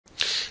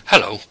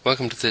Hello,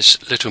 welcome to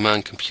this Little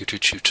Man Computer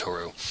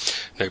tutorial.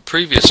 Now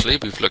previously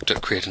we've looked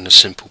at creating a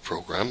simple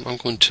program. I'm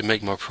going to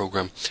make my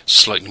program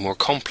slightly more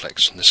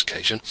complex on this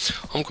occasion.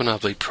 I'm going to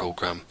have a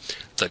program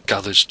that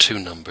gathers two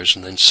numbers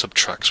and then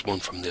subtracts one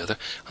from the other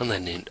and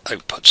then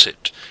outputs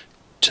it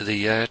to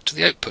the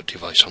output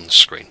device on the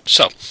screen.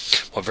 So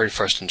my very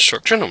first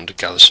instruction, I'm going to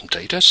gather some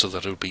data, so that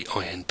it'll be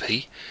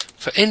INP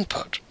for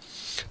input.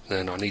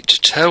 Then I need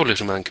to tell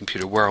Little Man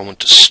Computer where I want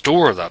to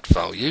store that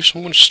value, so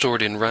I'm going to store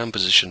it in RAM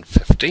position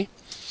 50.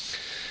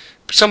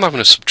 Because I'm having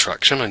a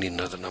subtraction, I need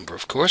another number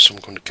of course, so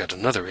I'm going to get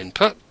another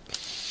input,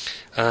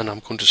 and I'm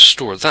going to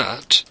store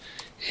that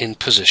in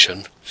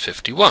position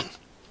 51.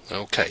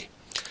 Okay,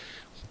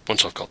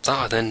 once I've got that,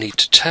 I then need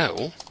to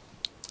tell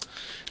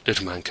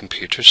Little Man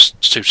Computer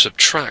to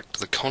subtract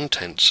the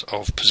contents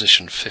of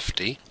position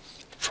 50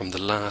 from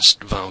the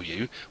last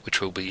value, which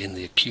will be in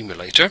the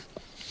accumulator.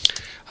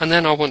 And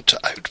then I want to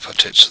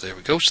output it, so there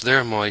we go. So there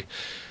are my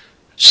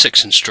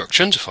 6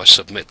 instructions. If I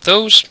submit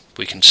those,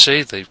 we can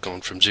see they've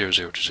gone from 00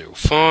 to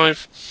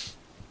 05.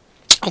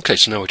 Okay,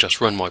 so now I just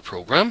run my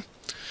program.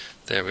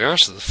 There we are.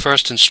 So the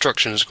first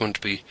instruction is going to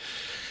be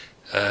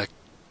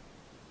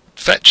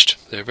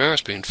fetched. There we are,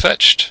 it's being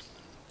fetched.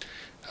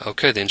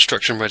 Okay, the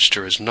instruction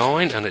register is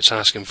 9 and it's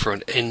asking for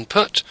an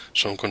input,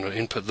 so I'm going to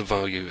input the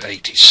value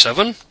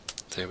 87.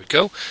 There we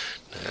go.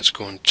 Now it's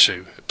going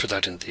to put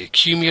that in the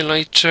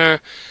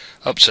accumulator,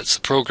 upsets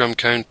the program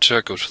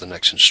counter, goes for the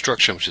next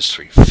instruction, which is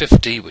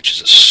 350, which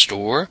is a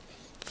store.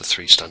 The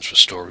 3 stands for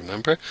store,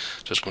 remember.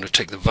 So it's going to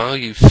take the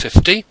value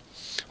 50,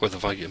 or the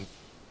value,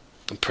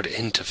 and put it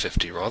into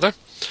 50 rather.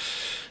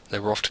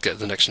 Then we're off to get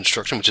the next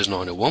instruction, which is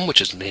 901, which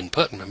is an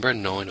input. Remember,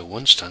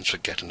 901 stands for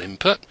get an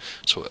input.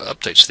 So it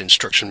updates the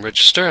instruction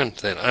register and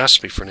then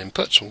asks me for an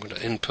input. So I'm going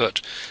to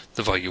input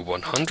the value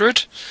 100.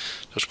 So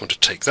it's going to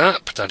take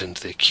that, put that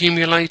into the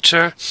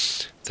accumulator.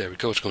 There we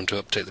go, it's going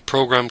to update the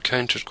program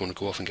counter. It's going to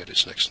go off and get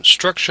its next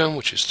instruction,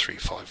 which is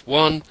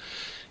 351.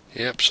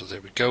 Yep, so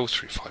there we go,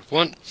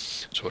 351.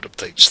 So it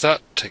updates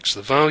that, takes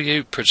the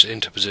value, puts it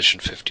into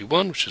position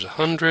 51, which is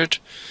 100.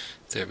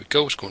 There we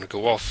go, it's going to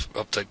go off,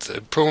 update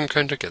the program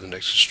counter, get the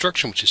next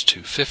instruction, which is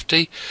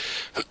 250,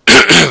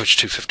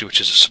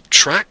 which is a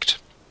subtract.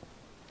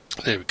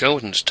 There we go,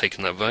 and it's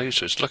taking that value,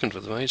 so it's looking for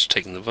the value, it's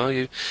taking the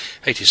value,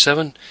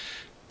 87,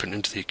 putting it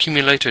into the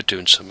accumulator,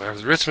 doing some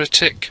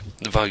arithmetic,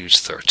 the value is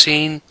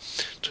 13,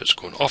 so it's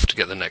going off to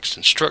get the next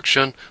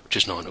instruction, which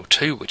is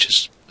 902,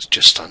 which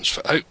just stands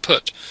for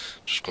output.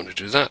 Just going to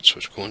do that, so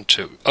it's going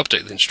to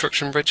update the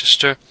instruction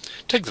register,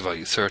 take the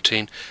value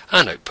 13,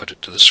 and output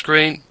it to the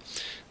screen.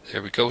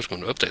 There we go, it's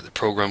going to update the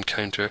program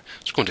counter.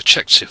 It's going to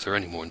check to see if there are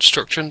any more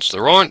instructions.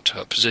 There aren't,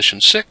 at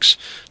position 6,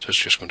 so it's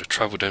just going to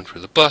travel down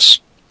through the bus,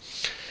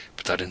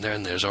 put that in there,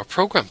 and there's our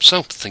program.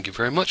 So, thank you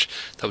very much.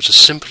 That was a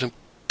simple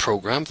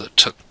program that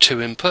took 2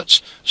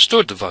 inputs,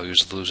 stored the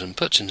values of those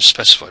inputs in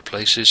specified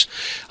places,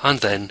 and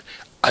then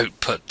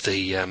output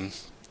the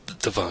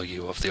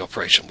value of the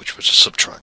operation, which was a subtract.